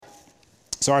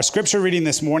So our scripture reading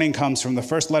this morning comes from the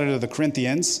first letter to the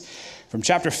Corinthians, from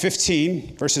chapter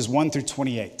 15, verses 1 through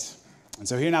 28. And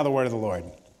so hear now the word of the Lord.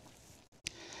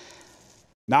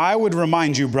 Now I would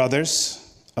remind you,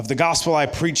 brothers, of the gospel I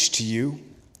preached to you,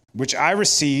 which I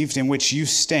received, in which you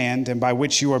stand, and by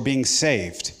which you are being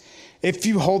saved, if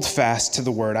you hold fast to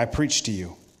the word I preached to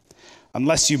you,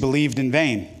 unless you believed in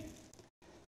vain.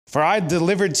 For I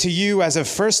delivered to you as of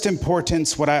first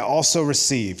importance what I also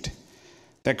received,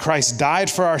 that Christ died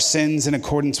for our sins in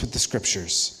accordance with the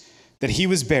Scriptures, that he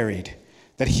was buried,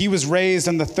 that he was raised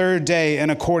on the third day in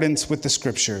accordance with the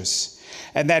Scriptures,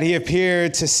 and that he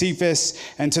appeared to Cephas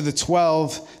and to the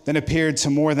 12, then appeared to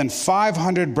more than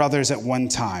 500 brothers at one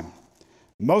time,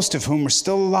 most of whom are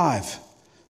still alive,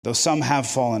 though some have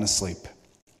fallen asleep.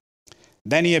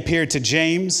 Then he appeared to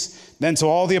James, then to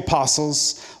all the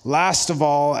apostles. Last of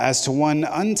all, as to one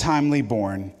untimely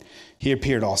born, he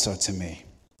appeared also to me.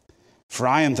 For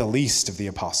I am the least of the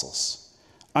apostles,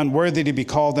 unworthy to be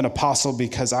called an apostle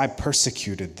because I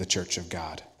persecuted the church of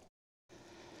God.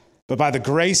 But by the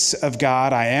grace of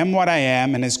God, I am what I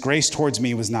am, and his grace towards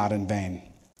me was not in vain.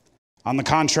 On the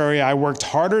contrary, I worked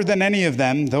harder than any of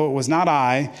them, though it was not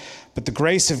I, but the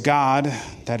grace of God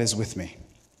that is with me.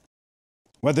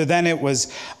 Whether then it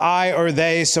was I or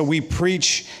they, so we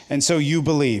preach, and so you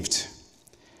believed.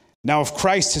 Now, if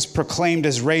Christ is proclaimed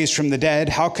as raised from the dead,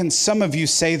 how can some of you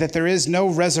say that there is no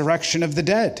resurrection of the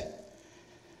dead?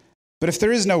 But if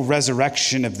there is no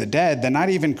resurrection of the dead, then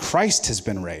not even Christ has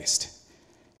been raised.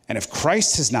 And if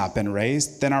Christ has not been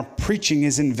raised, then our preaching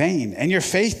is in vain, and your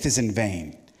faith is in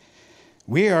vain.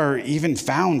 We are even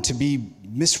found to be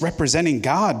misrepresenting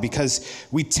God because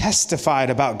we testified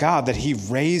about God that he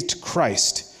raised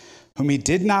Christ, whom he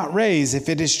did not raise, if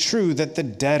it is true that the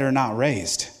dead are not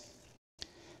raised.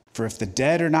 For if the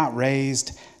dead are not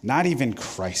raised, not even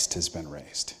Christ has been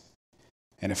raised.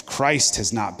 And if Christ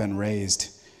has not been raised,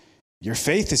 your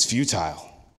faith is futile,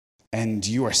 and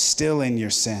you are still in your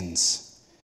sins.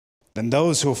 Then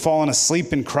those who have fallen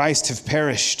asleep in Christ have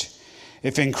perished.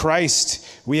 If in Christ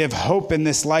we have hope in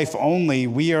this life only,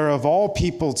 we are of all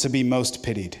people to be most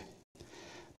pitied.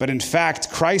 But in fact,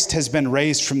 Christ has been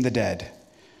raised from the dead,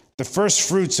 the first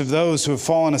fruits of those who have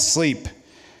fallen asleep.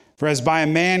 For as by a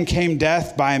man came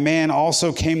death, by a man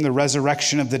also came the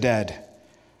resurrection of the dead.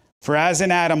 For as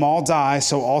in Adam all die,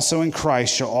 so also in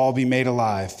Christ shall all be made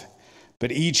alive,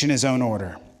 but each in his own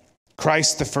order.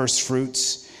 Christ the first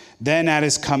fruits, then at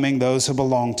his coming those who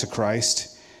belong to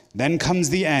Christ. Then comes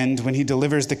the end, when he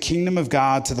delivers the kingdom of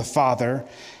God to the Father,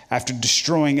 after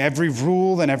destroying every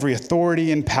rule and every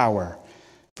authority and power.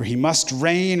 For he must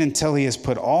reign until he has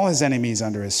put all his enemies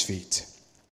under his feet.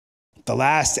 The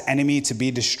last enemy to be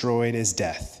destroyed is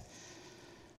death.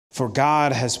 For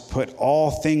God has put all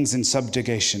things in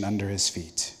subjugation under his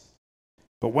feet.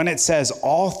 But when it says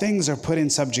all things are put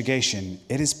in subjugation,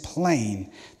 it is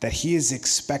plain that he is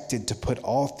expected to put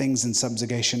all things in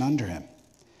subjugation under him.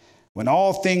 When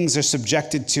all things are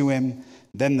subjected to him,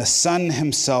 then the Son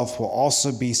himself will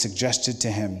also be subjected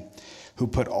to him, who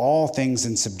put all things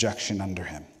in subjection under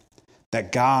him,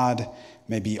 that God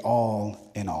may be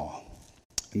all in all.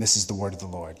 And this is the word of the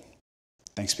Lord.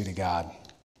 Thanks be to God.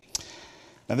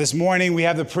 Now this morning we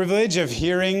have the privilege of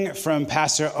hearing from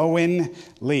Pastor Owen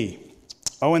Lee.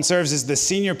 Owen serves as the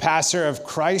senior pastor of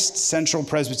Christ Central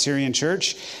Presbyterian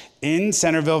Church in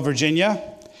Centerville, Virginia.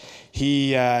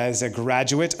 He is a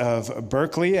graduate of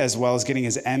Berkeley, as well as getting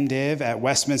his MDiv at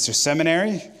Westminster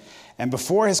Seminary. And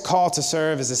before his call to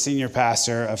serve as a senior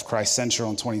pastor of Christ Central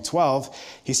in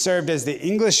 2012, he served as the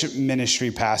English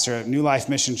ministry pastor at New Life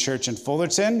Mission Church in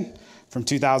Fullerton from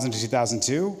 2000 to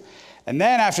 2002. And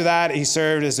then after that, he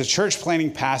served as the church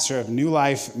planting pastor of New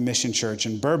Life Mission Church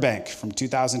in Burbank from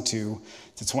 2002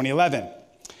 to 2011.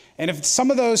 And if some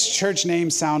of those church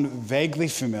names sound vaguely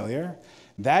familiar,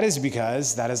 that is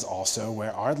because that is also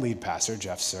where our lead pastor,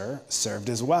 Jeff Sir, served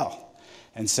as well.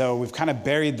 And so we've kind of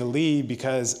buried the lead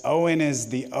because Owen is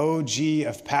the OG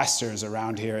of pastors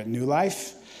around here at New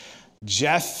Life.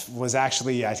 Jeff was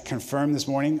actually, I confirmed this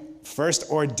morning, first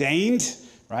ordained,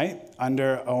 right,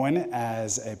 under Owen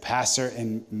as a pastor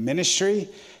in ministry.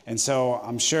 And so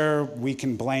I'm sure we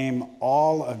can blame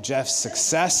all of Jeff's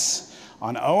success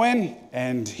on Owen,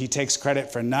 and he takes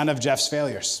credit for none of Jeff's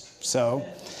failures. So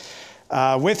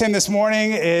with him this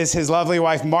morning is his lovely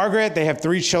wife, Margaret. They have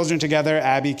 3 children together,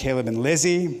 Abby, Caleb, and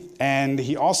Lizzie. And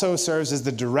he also serves as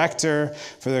the director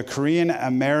for the Korean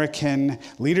American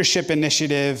Leadership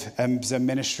Initiative as a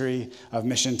ministry of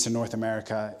mission to North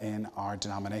America in our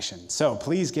denomination. So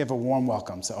please give a warm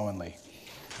welcome to Owen Lee.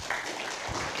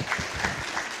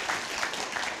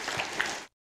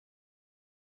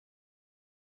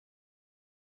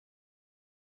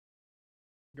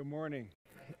 Good morning.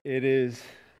 It is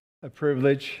a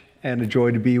privilege and a joy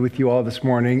to be with you all this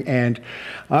morning. And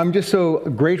I'm just so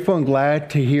grateful and glad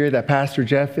to hear that Pastor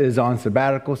Jeff is on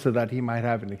sabbatical so that he might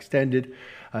have an extended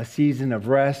season of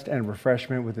rest and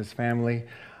refreshment with his family.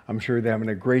 I'm sure they're having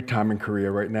a great time in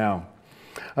Korea right now.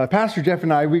 Pastor Jeff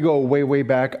and I, we go way, way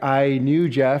back. I knew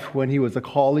Jeff when he was a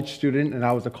college student and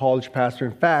I was a college pastor.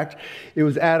 In fact, it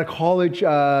was at a college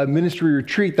ministry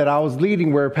retreat that I was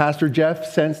leading where Pastor Jeff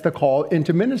sensed the call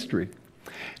into ministry.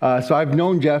 So I've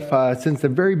known Jeff since the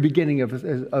very beginning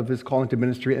of his call into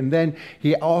ministry. And then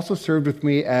he also served with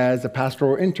me as a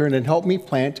pastoral intern and helped me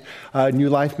plant New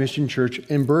Life Mission Church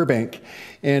in Burbank.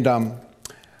 And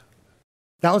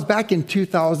that was back in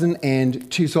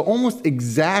 2002, so almost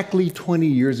exactly 20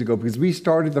 years ago, because we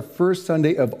started the first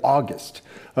Sunday of August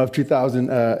of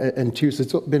 2002. So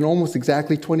it's been almost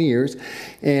exactly 20 years.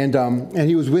 And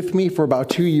he was with me for about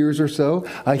 2 years or so.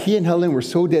 He and Helen were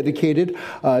so dedicated.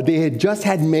 They had just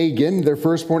had Megan, their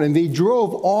firstborn, and they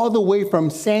drove all the way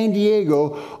from San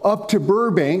Diego up to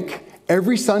Burbank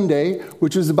every Sunday,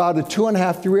 which was about a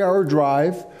 2.5, 3-hour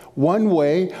drive one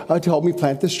way to help me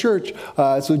plant this church.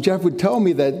 So Jeff would tell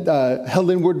me that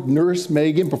Helen would nurse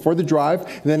Megan before the drive,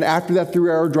 and then after that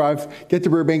 3-hour drive, get to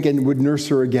Burbank and would nurse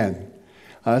her again.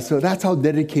 So that's how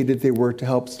dedicated they were to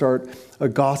help start a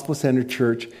gospel-centered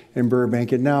church in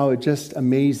Burbank. And now it's just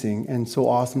amazing and so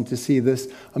awesome to see this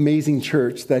amazing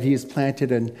church that he has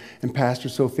planted and pastored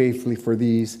so faithfully for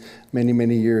these many,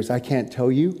 many years. I can't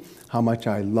tell you how much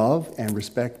I love and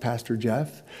respect Pastor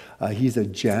Jeff. He's a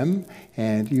gem,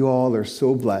 and you all are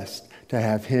so blessed to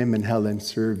have him and Helen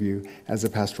serve you as a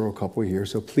pastoral couple here.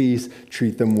 So please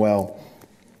treat them well.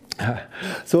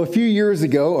 So a few years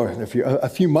ago, or a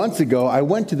few months ago, I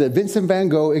went to the Vincent van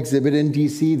Gogh exhibit in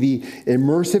DC, the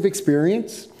Immersive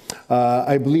Experience.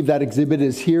 I believe that exhibit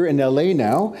is here in LA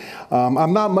now.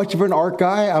 I'm not much of an art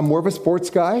guy. I'm more of a sports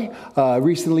guy.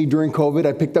 Recently, during COVID,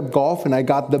 I picked up golf, and I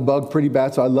got the bug pretty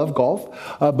bad, so I love golf.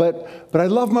 But I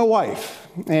love my wife,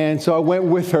 and so I went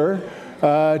with her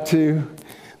to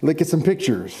look at some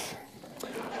pictures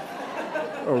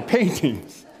or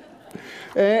paintings.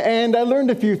 And I learned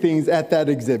a few things at that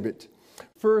exhibit.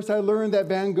 First, I learned that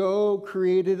Van Gogh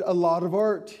created a lot of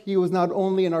art. He was not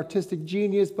only an artistic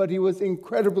genius, but he was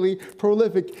incredibly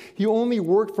prolific. He only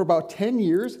worked for about 10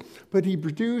 years, but he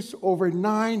produced over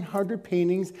 900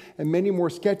 paintings and many more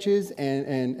sketches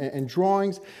and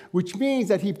drawings, which means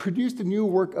that he produced a new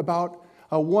work about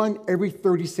one every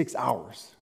 36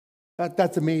 hours.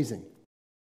 That's amazing.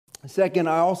 Second,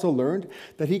 I also learned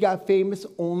that he got famous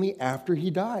only after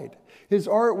he died. His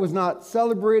art was not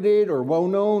celebrated or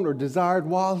well-known or desired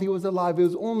while he was alive. It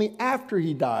was only after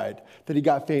he died that he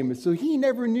got famous. So he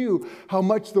never knew how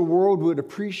much the world would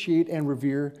appreciate and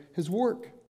revere his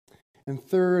work. And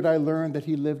third, I learned that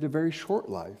he lived a very short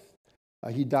life.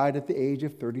 He died at the age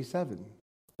of 37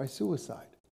 by suicide.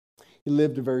 He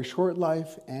lived a very short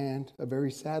life and a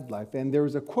very sad life. And there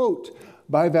was a quote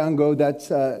by Van Gogh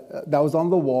that was on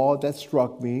the wall that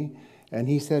struck me. And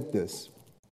he said this: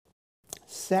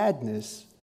 "Sadness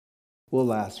will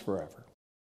last forever."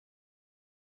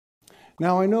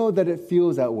 Now, I know that it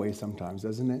feels that way sometimes,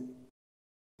 doesn't it?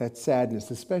 That sadness,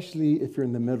 especially if you're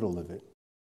in the middle of it,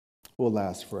 will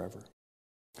last forever.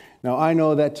 Now, I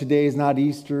know that today is not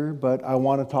Easter, but I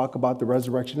want to talk about the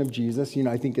resurrection of Jesus.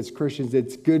 I think as Christians,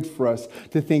 it's good for us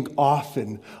to think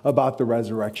often about the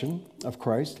resurrection of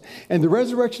Christ. And the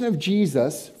resurrection of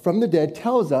Jesus from the dead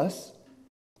tells us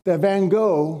that Van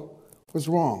Gogh was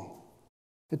wrong.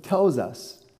 It tells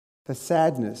us that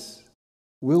sadness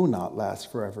will not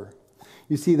last forever.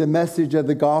 You see, the message of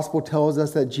the gospel tells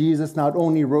us that Jesus not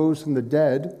only rose from the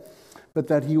dead, but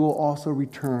that he will also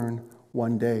return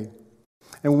one day.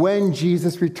 And when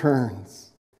Jesus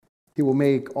returns, he will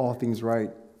make all things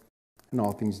right and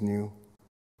all things new.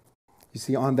 You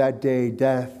see, on that day,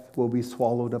 death will be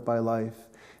swallowed up by life,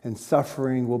 and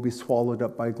suffering will be swallowed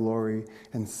up by glory,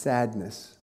 and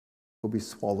sadness will be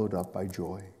swallowed up by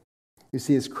joy. You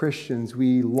see, as Christians,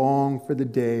 we long for the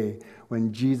day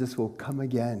when Jesus will come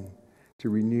again to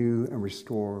renew and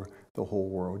restore the whole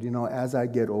world. As I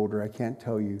get older, I can't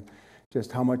tell you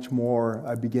just how much more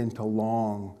I begin to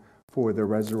long for the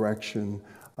resurrection,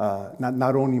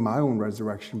 not only my own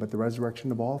resurrection, but the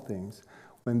resurrection of all things,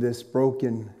 when this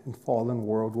broken and fallen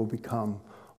world will become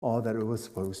all that it was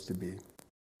supposed to be.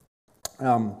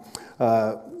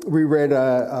 We read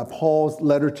Paul's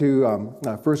letter to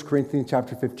 1 Corinthians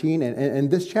chapter 15. And in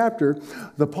this chapter,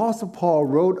 the Apostle Paul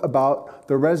wrote about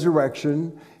the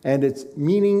resurrection and its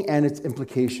meaning and its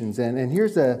implications. And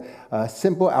here's a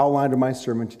simple outline of my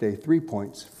sermon today. 3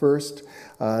 points. First,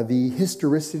 the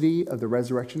historicity of the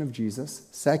resurrection of Jesus.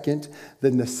 Second,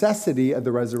 the necessity of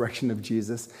the resurrection of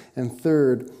Jesus. And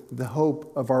third, the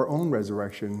hope of our own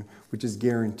resurrection, which is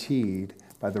guaranteed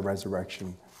by the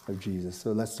resurrection of Jesus.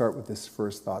 So let's start with this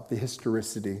first thought, the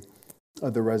historicity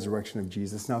of the resurrection of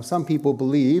Jesus. Now, some people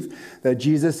believe that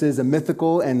Jesus is a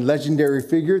mythical and legendary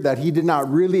figure, that he did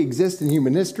not really exist in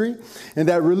human history, and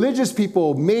that religious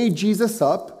people made Jesus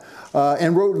up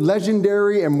and wrote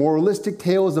legendary and moralistic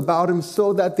tales about him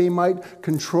so that they might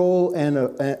control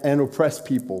and oppress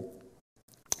people.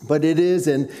 But it is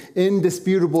an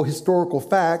indisputable historical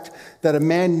fact that a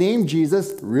man named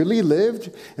Jesus really lived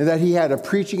and that he had a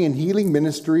preaching and healing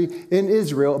ministry in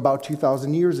Israel about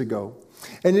 2,000 years ago.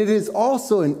 And it is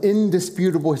also an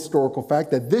indisputable historical fact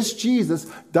that this Jesus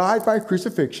died by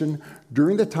crucifixion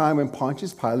during the time when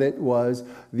Pontius Pilate was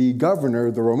the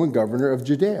Roman governor of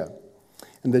Judea.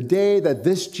 And the day that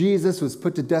this Jesus was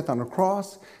put to death on a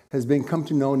cross has been come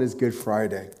to known as Good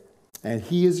Friday. And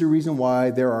he is the reason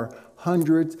why there are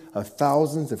hundreds of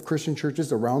thousands of Christian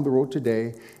churches around the world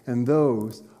today, and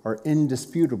those are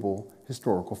indisputable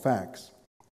historical facts.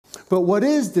 But what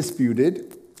is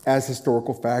disputed as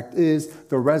historical fact is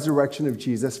the resurrection of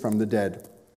Jesus from the dead.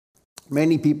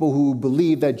 Many people who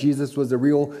believe that Jesus was a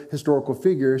real historical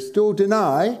figure still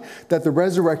deny that the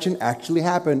resurrection actually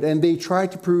happened, and they try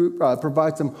to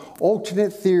provide some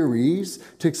alternate theories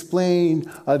to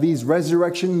explain these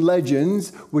resurrection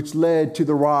legends which led to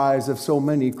the rise of so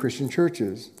many Christian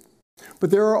churches.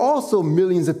 But there are also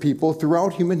millions of people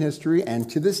throughout human history and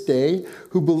to this day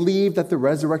who believe that the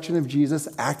resurrection of Jesus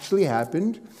actually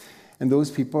happened, and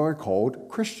those people are called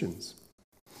Christians.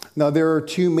 Now, there are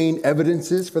two main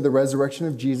evidences for the resurrection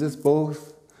of Jesus,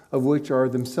 both of which are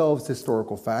themselves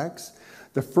historical facts.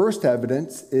 The first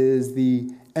evidence is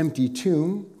the empty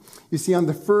tomb. You see, on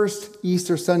the first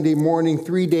Easter Sunday morning,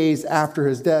 3 days after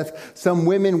his death, some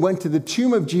women went to the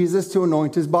tomb of Jesus to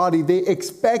anoint his body. They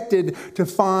expected to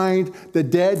find the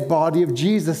dead body of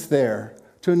Jesus there,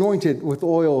 to anoint it with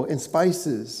oil and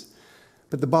spices.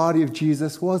 But the body of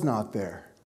Jesus was not there.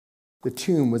 The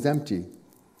tomb was empty.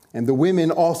 And the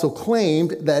women also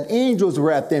claimed that angels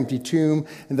were at the empty tomb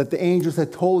and that the angels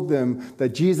had told them that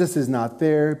Jesus is not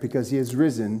there because he has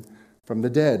risen from the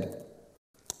dead.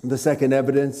 The second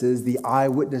evidence is the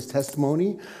eyewitness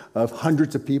testimony of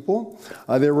hundreds of people.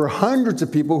 There were hundreds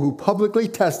of people who publicly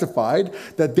testified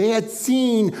that they had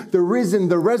seen the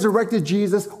resurrected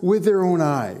Jesus with their own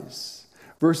eyes.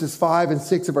 Verses 5 and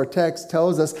 6 of our text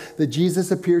tells us that Jesus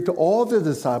appeared to all the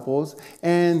disciples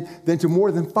and then to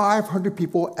more than 500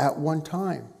 people at one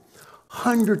time.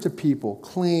 Hundreds of people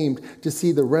claimed to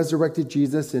see the resurrected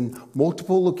Jesus in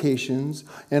multiple locations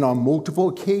and on multiple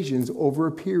occasions over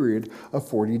a period of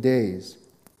 40 days.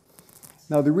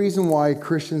 Now, the reason why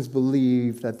Christians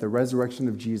believe that the resurrection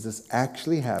of Jesus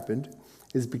actually happened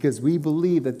is because we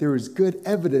believe that there is good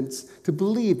evidence to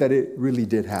believe that it really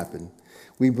did happen.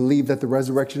 We believe that the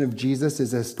resurrection of Jesus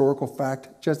is a historical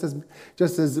fact, just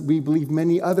as we believe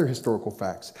many other historical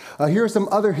facts. Here are some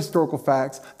other historical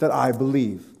facts that I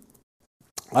believe.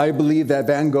 I believe that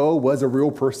Van Gogh was a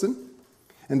real person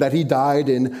and that he died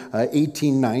in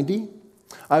 1890.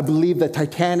 I believe that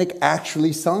Titanic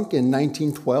actually sunk in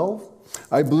 1912.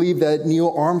 I believe that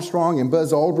Neil Armstrong and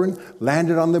Buzz Aldrin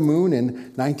landed on the moon in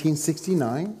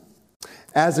 1969.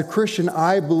 As a Christian,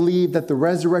 I believe that the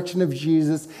resurrection of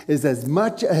Jesus is as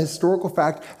much a historical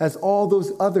fact as all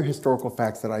those other historical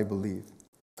facts that I believe.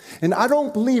 And I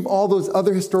don't believe all those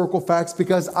other historical facts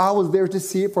because I was there to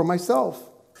see it for myself.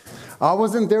 I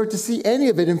wasn't there to see any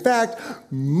of it. In fact,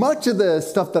 much of the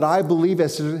stuff that I believe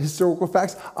as historical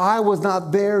facts, I was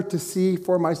not there to see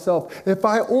for myself. If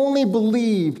I only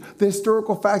believed the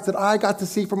historical facts that I got to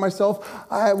see for myself,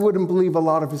 I wouldn't believe a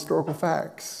lot of historical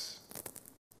facts.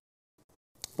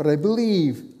 But I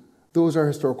believe those are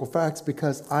historical facts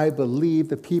because I believe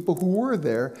the people who were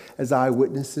there as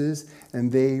eyewitnesses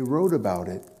and they wrote about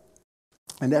it.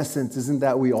 In essence, isn't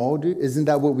that what we all do? Isn't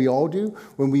that what we all do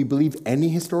when we believe any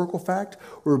historical fact?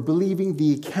 We're believing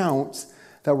the accounts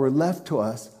that were left to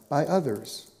us by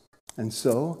others. And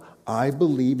so I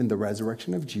believe in the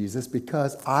resurrection of Jesus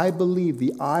because I believe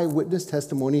the eyewitness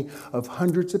testimony of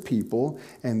hundreds of people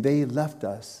and they left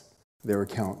us their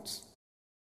accounts.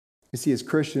 You see, as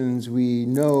Christians, we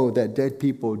know that dead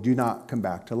people do not come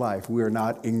back to life. We are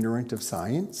not ignorant of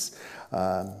science.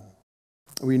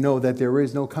 We know that there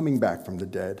is no coming back from the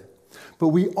dead. but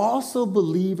we also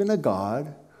believe in a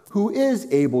God who is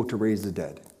able to raise the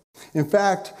dead. In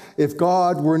fact, if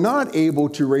God were not able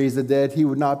to raise the dead, he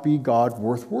would not be God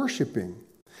worth worshiping.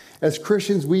 As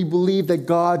Christians, we believe that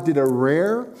God did a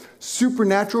rare,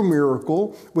 supernatural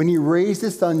miracle when he raised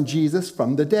his son Jesus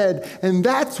from the dead. And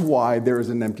that's why there is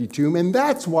an empty tomb. And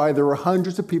that's why there are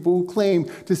hundreds of people who claim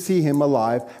to see him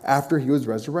alive after he was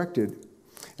resurrected.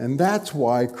 And that's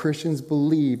why Christians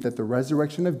believe that the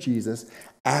resurrection of Jesus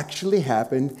actually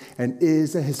happened and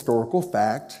is a historical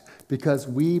fact, because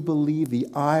we believe the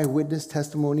eyewitness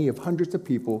testimony of hundreds of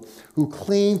people who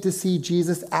claimed to see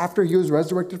Jesus after he was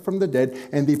resurrected from the dead,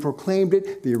 and they proclaimed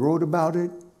it, they wrote about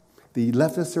it, they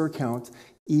left us their accounts,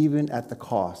 even at the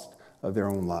cost of their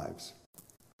own lives.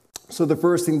 So the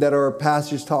first thing that our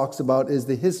passage talks about is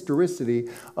the historicity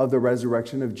of the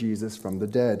resurrection of Jesus from the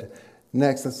dead.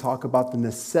 Next, let's talk about the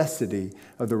necessity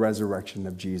of the resurrection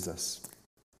of Jesus.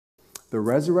 The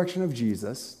resurrection of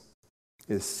Jesus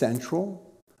is central,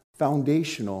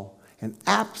 foundational, and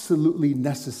absolutely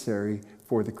necessary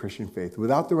for the Christian faith.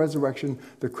 Without the resurrection,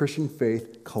 the Christian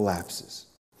faith collapses.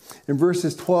 In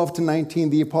verses 12 to 19,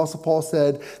 the Apostle Paul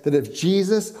said that if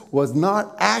Jesus was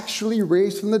not actually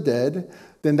raised from the dead,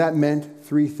 then that meant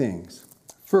three things.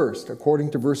 First,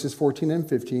 according to verses 14 and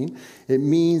 15, it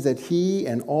means that he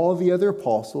and all the other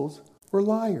apostles were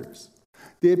liars.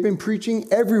 They had been preaching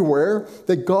everywhere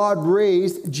that God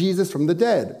raised Jesus from the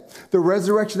dead. The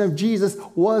resurrection of Jesus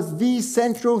was the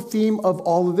central theme of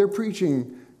all of their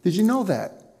preaching. Did you know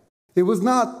that? It was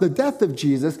not the death of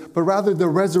Jesus, but rather the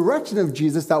resurrection of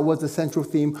Jesus that was the central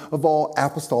theme of all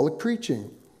apostolic preaching.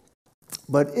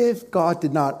 But if God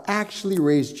did not actually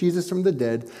raise Jesus from the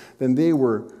dead, then they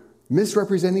were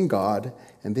misrepresenting God,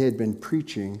 and they had been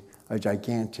preaching a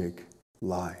gigantic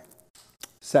lie.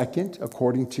 Second,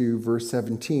 according to verse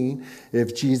 17,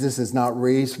 if Jesus is not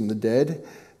raised from the dead,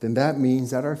 then that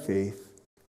means that our faith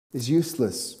is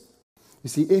useless. You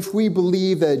see, if we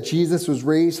believe that Jesus was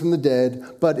raised from the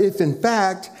dead, but if in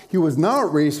fact he was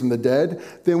not raised from the dead,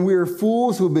 then we are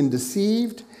fools who have been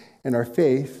deceived, and our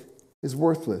faith is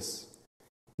worthless.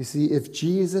 You see, if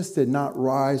Jesus did not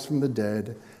rise from the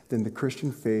dead, then the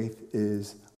Christian faith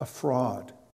is a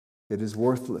fraud. It is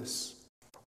worthless.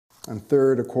 And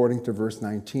third, according to verse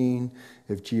 19,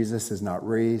 if Jesus is not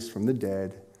raised from the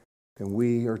dead, then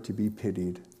we are to be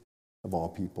pitied of all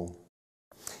people.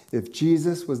 If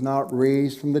Jesus was not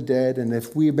raised from the dead, and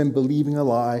if we have been believing a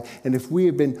lie, and if we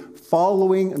have been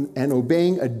following and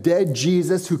obeying a dead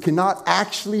Jesus who cannot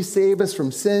actually save us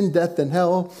from sin, death, and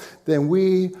hell, then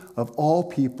we, of all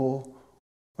people,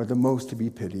 are the most to be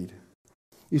pitied.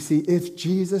 You see, if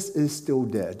Jesus is still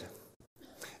dead,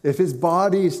 if his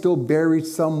body is still buried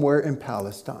somewhere in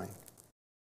Palestine,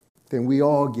 then we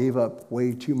all gave up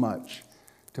way too much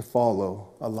to follow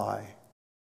a lie.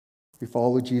 We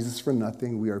follow Jesus for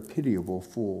nothing. We are pitiable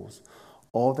fools.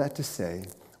 All that to say,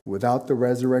 without the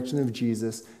resurrection of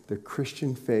Jesus, the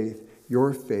Christian faith,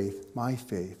 your faith, my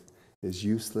faith, is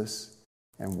useless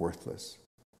and worthless.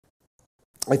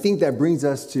 I think that brings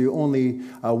us to only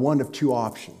one of two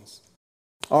options.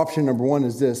 Option number one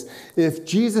is this: if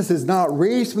Jesus is not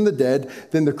raised from the dead,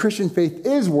 then the Christian faith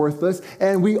is worthless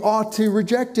and we ought to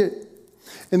reject it.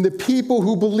 And the people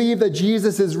who believe that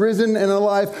Jesus is risen and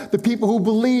alive, the people who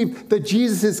believe that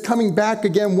Jesus is coming back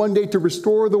again one day to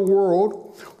restore the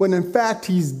world, when in fact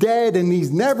he's dead and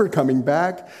he's never coming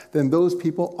back, then those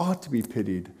people ought to be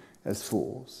pitied as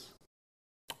fools.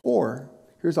 Or,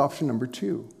 here's option number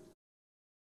two: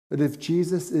 that if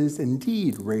Jesus is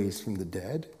indeed raised from the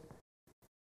dead,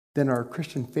 then our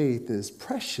Christian faith is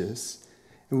precious,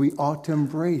 and we ought to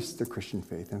embrace the Christian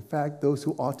faith. In fact, those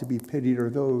who ought to be pitied are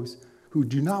those who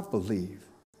do not believe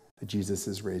that Jesus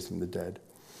is raised from the dead.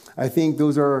 I think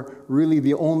those are really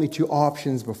the only two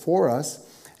options before us,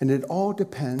 and it all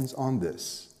depends on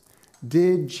this: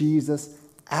 did Jesus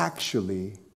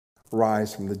actually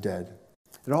rise from the dead?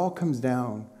 It all comes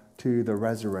down to the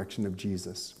resurrection of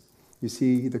Jesus. You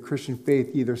see, the Christian faith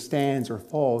either stands or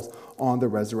falls on the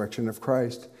resurrection of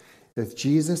Christ. If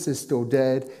Jesus is still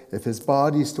dead, if his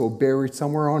body is still buried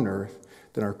somewhere on earth,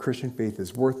 then our Christian faith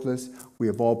is worthless. We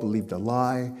have all believed a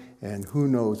lie, and who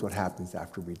knows what happens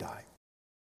after we die.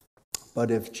 But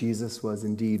if Jesus was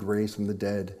indeed raised from the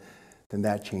dead, then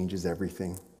that changes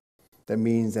everything. That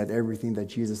means that everything that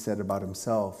Jesus said about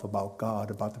himself, about God,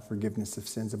 about the forgiveness of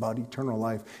sins, about eternal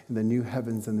life in the new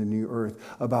heavens and the new earth,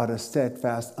 about a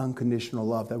steadfast, unconditional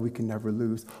love that we can never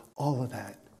lose, all of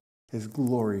that is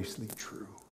gloriously true.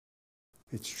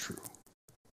 It's true.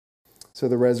 So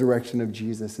the resurrection of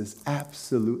Jesus is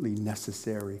absolutely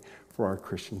necessary for our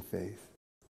Christian faith.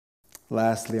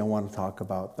 Lastly, I want to talk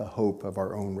about the hope of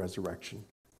our own resurrection.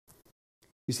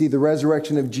 You see, the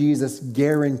resurrection of Jesus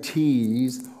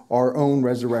guarantees our own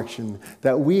resurrection,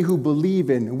 that we who believe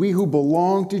in, we who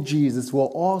belong to Jesus will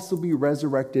also be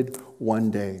resurrected one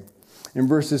day. In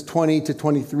verses 20 to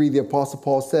 23, the Apostle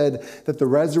Paul said that the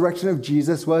resurrection of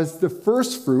Jesus was the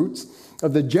first fruits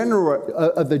of the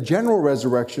general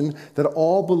resurrection that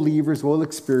all believers will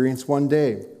experience one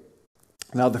day.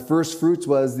 Now, the first fruits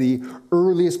was the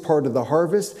earliest part of the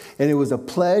harvest, and it was a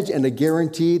pledge and a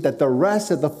guarantee that the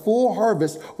rest of the full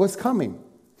harvest was coming.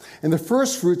 And the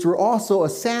first fruits were also a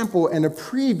sample and a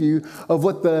preview of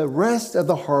what the rest of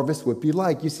the harvest would be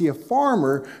like. You see, a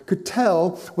farmer could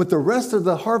tell what the rest of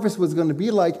the harvest was going to be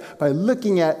like by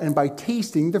looking at and by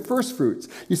tasting the first fruits.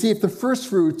 You see, if the first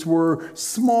fruits were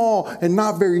small and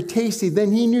not very tasty,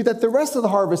 then he knew that the rest of the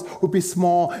harvest would be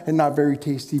small and not very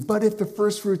tasty. But if the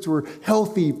first fruits were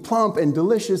healthy, plump, and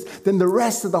delicious, then the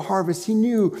rest of the harvest he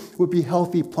knew would be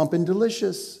healthy, plump, and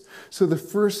delicious. So the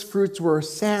first fruits were a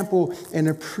sample and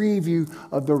a preview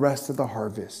of the rest of the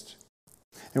harvest.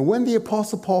 And when the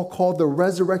Apostle Paul called the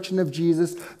resurrection of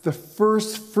Jesus the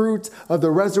first fruits of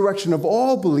the resurrection of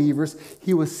all believers,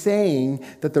 he was saying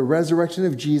that the resurrection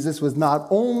of Jesus was not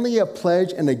only a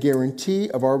pledge and a guarantee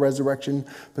of our resurrection,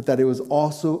 but that it was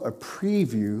also a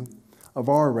preview of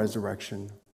our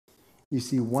resurrection. You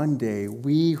see, one day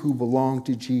we who belong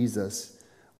to Jesus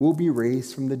will be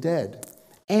raised from the dead.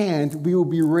 And we will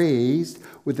be raised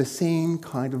with the same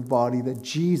kind of body that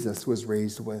Jesus was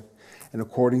raised with. And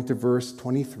according to verse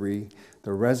 23,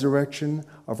 the resurrection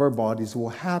of our bodies will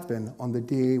happen on the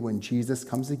day when Jesus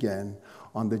comes again,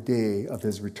 on the day of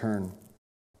his return.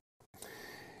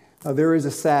 Now, there is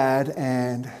a sad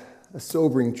and a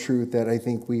sobering truth that I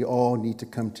think we all need to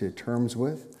come to terms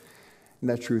with. And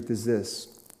that truth is this: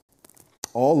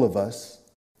 all of us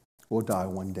will die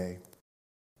one day.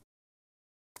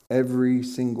 Every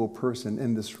single person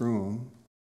in this room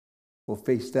will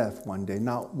face death one day.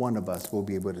 Not one of us will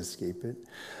be able to escape it.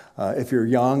 If you're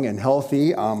young and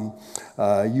healthy,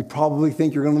 you probably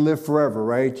think you're going to live forever,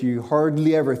 right? You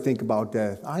hardly ever think about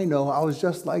death. I know, I was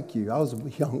just like you. I was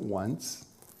young once.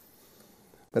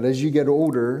 But as you get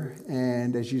older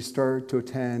and as you start to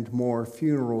attend more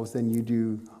funerals than you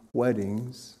do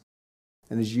weddings,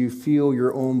 and as you feel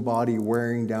your own body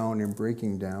wearing down and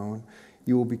breaking down,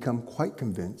 you will become quite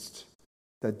convinced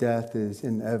that death is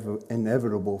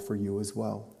inevitable for you as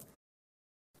well.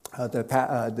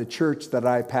 The church that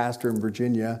I pastor in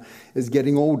Virginia is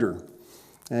getting older,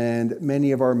 and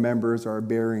many of our members are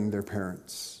burying their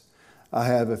parents. I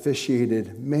have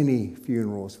officiated many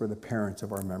funerals for the parents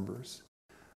of our members.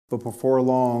 But before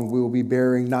long, we will be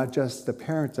burying not just the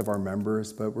parents of our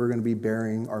members, but we're going to be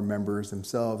burying our members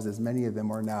themselves, as many of them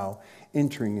are now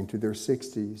entering into their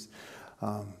 60s.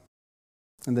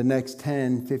 In the next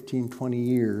 10, 15, 20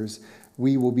 years,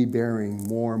 we will be burying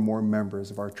more and more members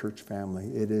of our church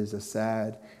family. It is a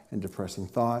sad and depressing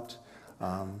thought.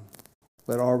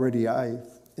 But already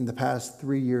in the past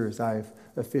 3 years, I've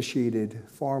officiated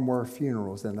far more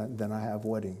funerals than I have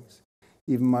weddings.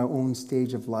 Even my own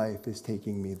stage of life is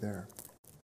taking me there.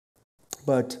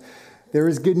 But there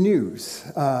is good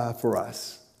news for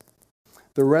us.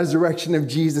 The resurrection of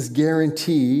Jesus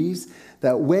guarantees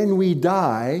that when we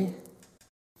die,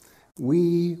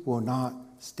 we will not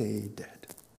stay dead.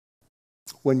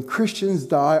 When Christians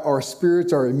die, our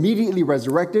spirits are immediately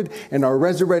resurrected, and our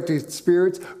resurrected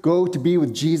spirits go to be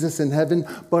with Jesus in heaven,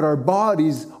 but our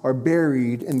bodies are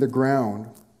buried in the ground.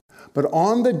 But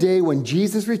on the day when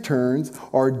Jesus returns,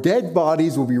 our dead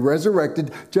bodies will be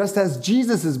resurrected, just as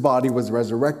Jesus' body was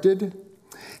resurrected.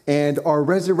 And our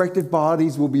resurrected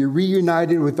bodies will be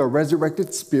reunited with our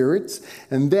resurrected spirits.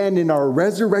 And then in our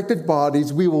resurrected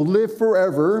bodies, we will live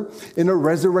forever in a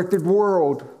resurrected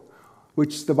world,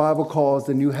 which the Bible calls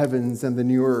the new heavens and the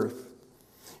new earth.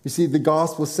 You see, the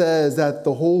gospel says that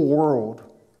the whole world,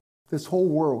 this whole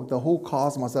world, the whole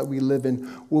cosmos that we live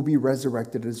in will be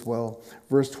resurrected as well.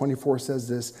 Verse 24 says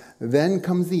this: "Then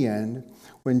comes the end,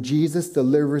 when Jesus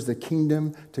delivers the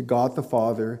kingdom to God the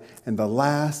Father, and the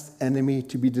last enemy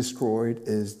to be destroyed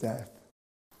is death."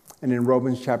 And in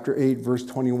Romans chapter 8, verse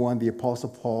 21, the Apostle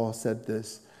Paul said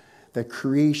this, that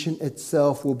creation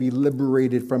itself will be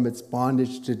liberated from its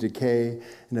bondage to decay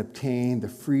and obtain the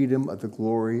freedom of the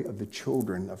glory of the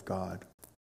children of God.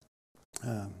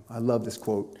 I love this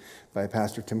quote by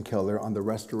Pastor Tim Keller on the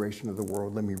restoration of the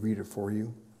world. Let me read it for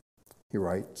you. He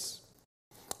writes,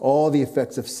 "All the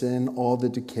effects of sin, all the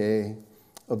decay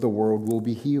of the world will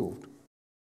be healed.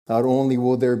 Not only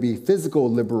will there be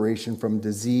physical liberation from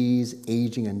disease,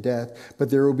 aging, and death, but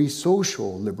there will be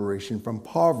social liberation from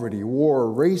poverty, war,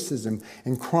 racism,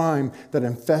 and crime that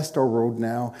infest our world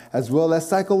now, as well as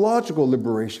psychological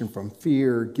liberation from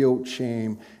fear, guilt,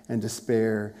 shame, and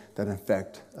despair that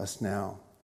infect us now.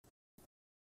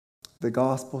 The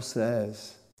gospel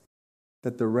says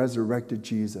that the resurrected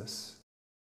Jesus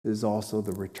is also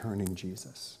the returning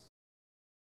Jesus.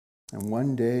 And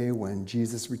one day when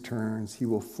Jesus returns, he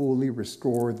will fully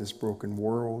restore this broken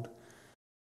world.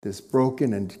 This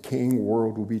broken and decaying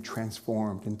world will be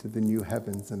transformed into the new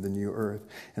heavens and the new earth.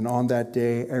 And on that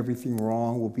day, everything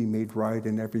wrong will be made right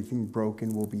and everything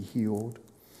broken will be healed.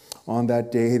 On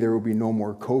that day, there will be no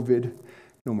more COVID,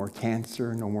 no more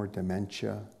cancer, no more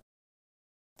dementia,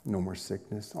 no more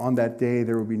sickness. On that day,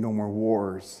 there will be no more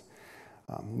wars,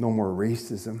 no more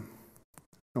racism,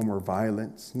 no more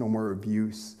violence, no more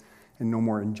abuse, and no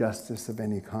more injustice of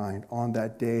any kind. On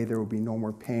that day, there will be no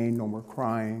more pain, no more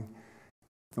crying,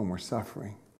 no more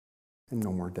suffering, and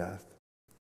no more death.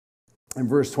 And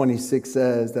verse 26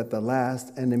 says that the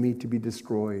last enemy to be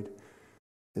destroyed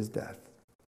is death.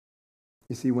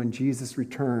 You see, when Jesus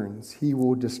returns, he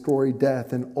will destroy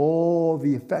death and all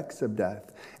the effects of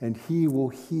death, and he will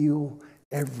heal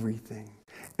everything.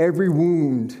 Every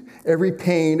wound, every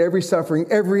pain, every suffering,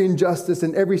 every injustice,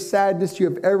 and every sadness you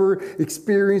have ever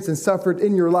experienced and suffered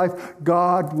in your life,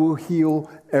 God will heal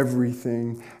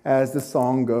everything. As the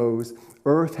song goes,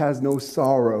 earth has no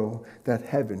sorrow that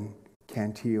heaven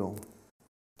can't heal.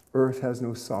 Earth has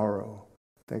no sorrow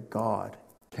that God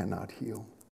cannot heal.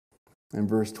 And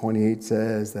verse 28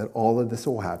 says that all of this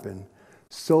will happen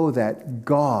so that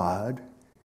God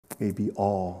may be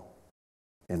all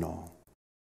in all.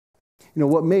 You know,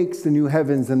 what makes the new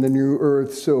heavens and the new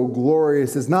earth so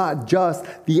glorious is not just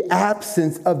the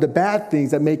absence of the bad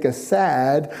things that make us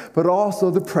sad, but also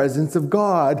the presence of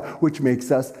God, which makes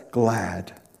us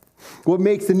glad. What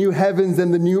makes the new heavens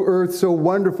and the new earth so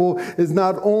wonderful is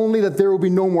not only that there will be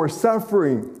no more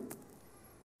suffering,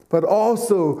 but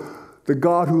also the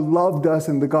God who loved us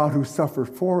and the God who suffered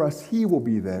for us, he will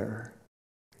be there.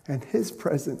 And his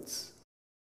presence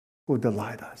will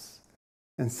delight us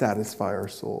and satisfy our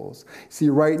souls. See,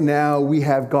 right now we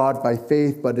have God by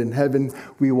faith, but in heaven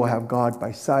we will have God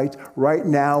by sight. Right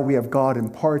now we have God in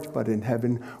part, but in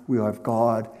heaven we will have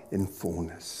God in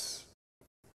fullness.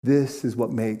 This is what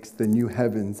makes the new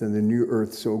heavens and the new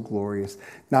earth so glorious.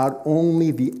 Not only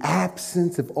the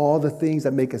absence of all the things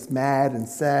that make us mad and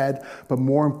sad, but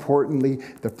more importantly,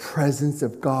 the presence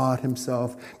of God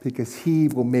himself, because he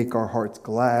will make our hearts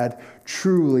glad,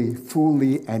 truly,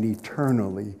 fully, and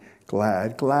eternally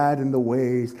glad. Glad in the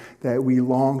ways that we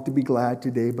long to be glad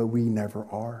today, but we never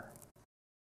are.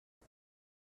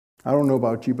 I don't know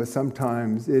about you, but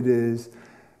sometimes it is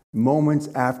moments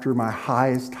after my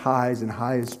highest highs and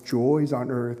highest joys on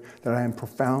earth that I am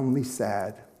profoundly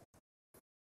sad,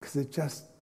 because it just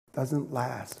doesn't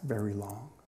last very long.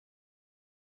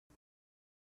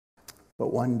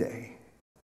 But one day,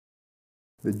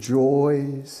 the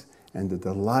joys and the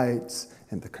delights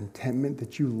and the contentment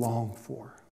that you long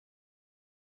for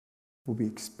will be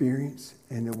experienced,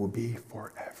 and it will be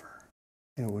forever,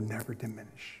 and it will never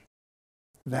diminish.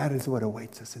 That is what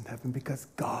awaits us in heaven, because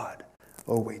God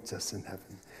awaits us in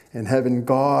heaven. In heaven,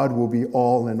 God will be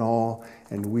all in all,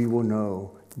 and we will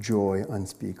know joy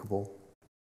unspeakable.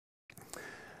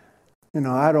 You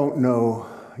know, I don't know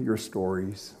your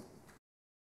stories,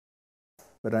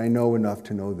 but I know enough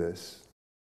to know this,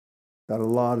 that a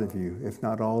lot of you, if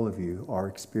not all of you, are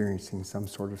experiencing some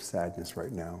sort of sadness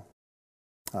right now.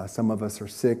 Some of us are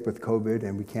sick with COVID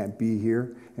and we can't be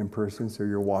here in person, so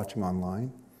you're watching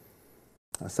online.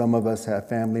 Some of us have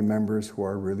family members who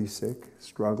are really sick,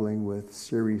 struggling with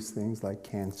serious things like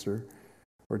cancer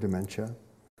or dementia.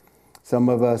 Some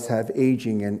of us have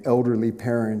aging and elderly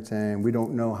parents, and we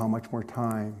don't know how much more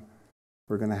time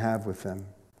we're going to have with them.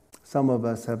 Some of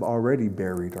us have already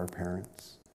buried our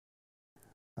parents.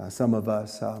 Some of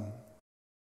us,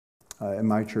 in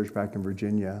my church back in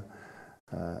Virginia,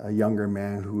 a younger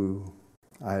man who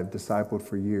I have discipled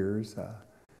for years,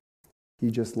 he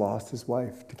just lost his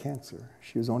wife to cancer.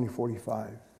 She was only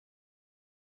 45.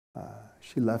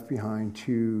 She left behind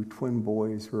 2 twin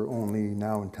boys who are only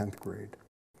now in 10th grade.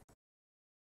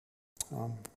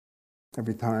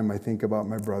 Every time I think about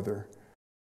my brother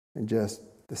and just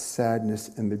the sadness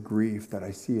and the grief that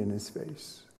I see in his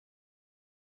face,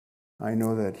 I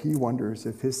know that he wonders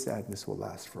if his sadness will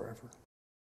last forever.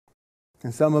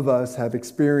 And some of us have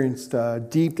experienced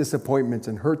deep disappointments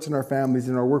and hurts in our families,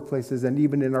 in our workplaces, and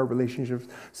even in our relationships.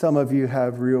 Some of you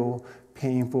have real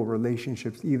painful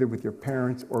relationships, either with your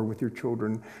parents or with your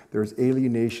children. There's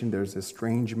alienation, there's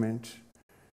estrangement,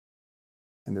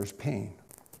 and there's pain.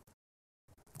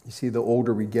 You see, the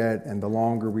older we get and the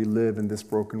longer we live in this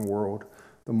broken world,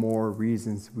 the more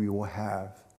reasons we will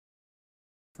have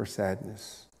for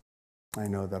sadness. I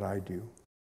know that I do.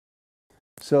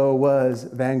 So was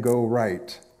Van Gogh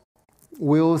right?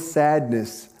 Will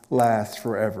sadness last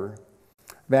forever?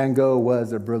 Van Gogh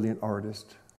was a brilliant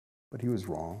artist, but he was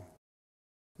wrong.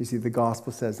 You see, the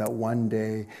gospel says that one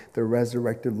day the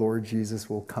resurrected Lord Jesus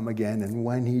will come again, and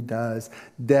when he does,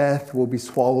 death will be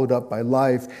swallowed up by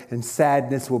life, and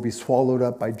sadness will be swallowed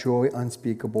up by joy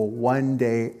unspeakable. One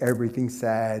day, everything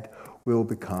sad will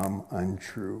become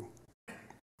untrue.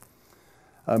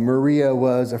 Maria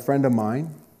was a friend of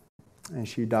mine, and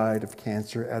she died of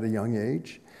cancer at a young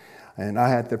age. And I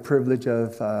had the privilege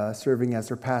of serving as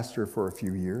her pastor for a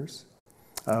few years.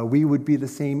 We would be the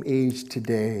same age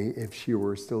today if she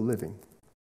were still living.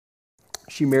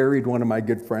 She married one of my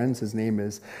good friends. His name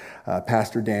is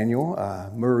Pastor Daniel.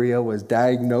 Maria was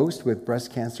diagnosed with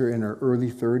breast cancer in her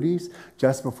early 30s,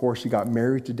 just before she got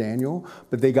married to Daniel.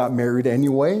 But they got married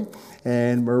anyway,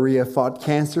 and Maria fought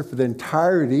cancer for the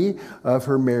entirety of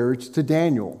her marriage to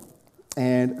Daniel.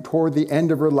 And toward the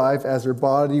end of her life, as her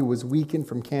body was weakened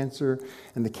from cancer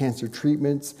and the cancer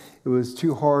treatments, it was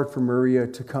too hard for Maria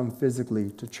to come physically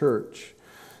to church.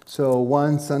 So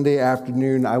one Sunday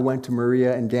afternoon, I went to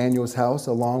Maria and Daniel's house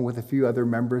along with a few other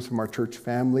members from our church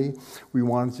family. We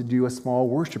wanted to do a small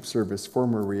worship service for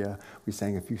Maria. We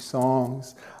sang a few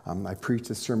songs. I preached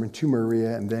a sermon to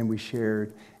Maria, and then we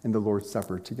shared in the Lord's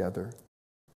Supper together.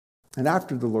 And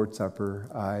after the Lord's Supper,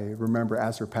 I remember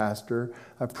as her pastor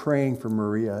praying for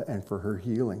Maria and for her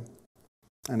healing.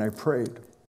 And I prayed,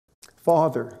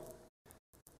 Father,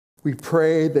 we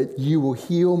pray that you will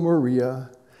heal Maria,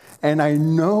 and I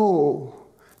know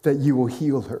that you will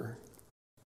heal her.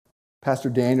 Pastor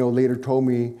Daniel later told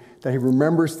me that he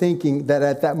remembers thinking that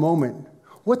at that moment,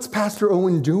 what's Pastor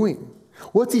Owen doing?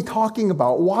 What's he talking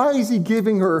about? Why is he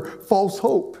giving her false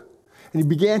hope? And he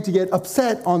began to get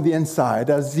upset on the inside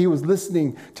as he was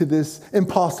listening to this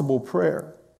impossible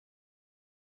prayer.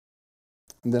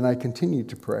 And then I continued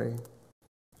to pray.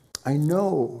 I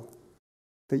know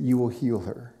that you will heal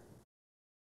her.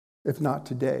 If not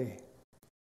today,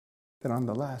 then on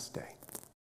the last day.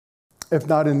 If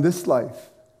not in this life,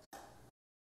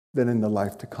 then in the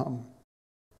life to come.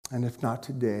 And if not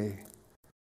today,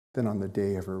 then on the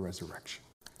day of her resurrection.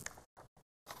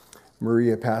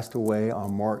 Maria passed away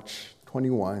on March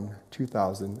 21,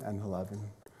 2011,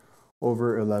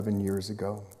 over 11 years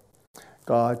ago.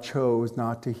 God chose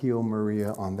not to heal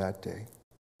Maria on that day.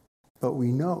 But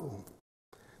we know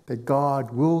that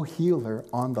God will heal her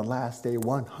on the last day,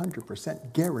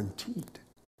 100% guaranteed.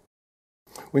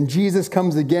 When Jesus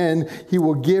comes again, he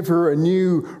will give her a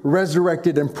new,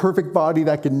 resurrected, and perfect body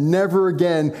that can never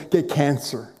again get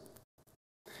cancer.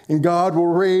 And God will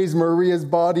raise Maria's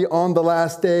body on the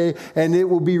last day, and it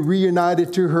will be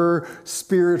reunited to her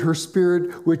spirit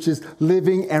which is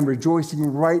living and rejoicing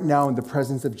right now in the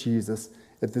presence of Jesus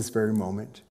at this very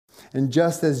moment. And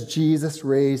just as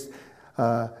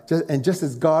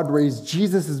God raised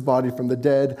Jesus' body from the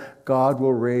dead, God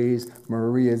will raise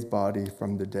Maria's body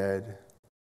from the dead.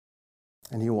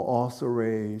 And he will also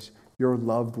raise your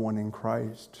loved one in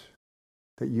Christ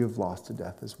that you have lost to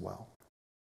death as well.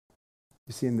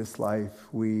 You see, in this life,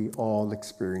 we all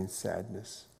experience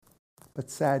sadness. But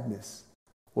sadness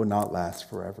will not last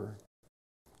forever.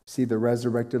 See, the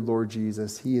resurrected Lord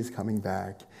Jesus, he is coming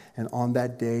back. And on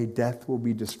that day, death will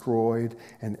be destroyed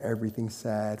and everything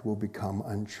sad will become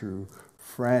untrue.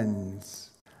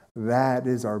 Friends, that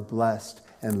is our blessed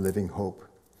and living hope.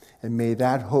 And may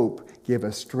that hope give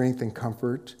us strength and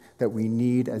comfort that we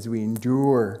need as we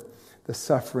endure the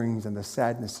sufferings and the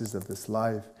sadnesses of this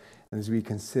life, and as we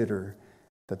consider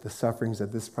that the sufferings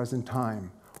of this present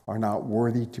time are not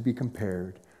worthy to be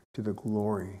compared to the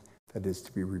glory that is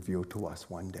to be revealed to us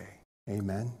one day.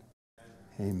 Amen?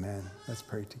 Amen. Let's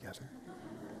pray together.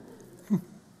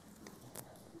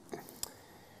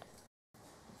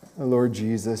 Lord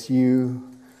Jesus, you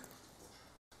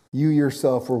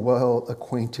yourself were well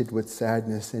acquainted with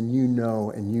sadness, and you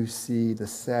know and you see the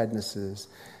sadnesses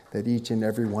that each and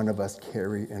every one of us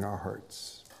carry in our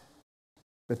hearts.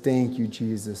 But thank you,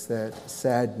 Jesus, that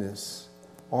sadness,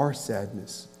 our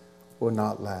sadness, will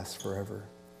not last forever.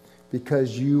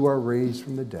 Because you are raised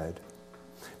from the dead.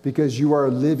 Because you are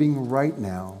living right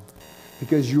now.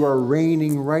 Because you are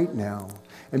reigning right now.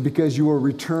 And because you will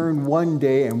return one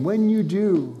day. And when you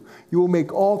do, You will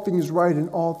make all things right and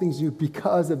all things new.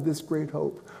 Because of this great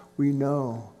hope, we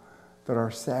know that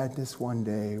our sadness one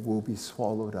day will be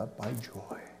swallowed up by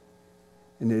joy.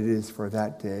 And it is for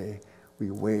that day we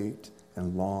wait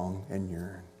and long and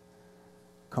yearn.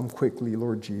 Come quickly,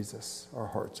 Lord Jesus. Our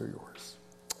hearts are yours.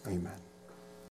 Amen.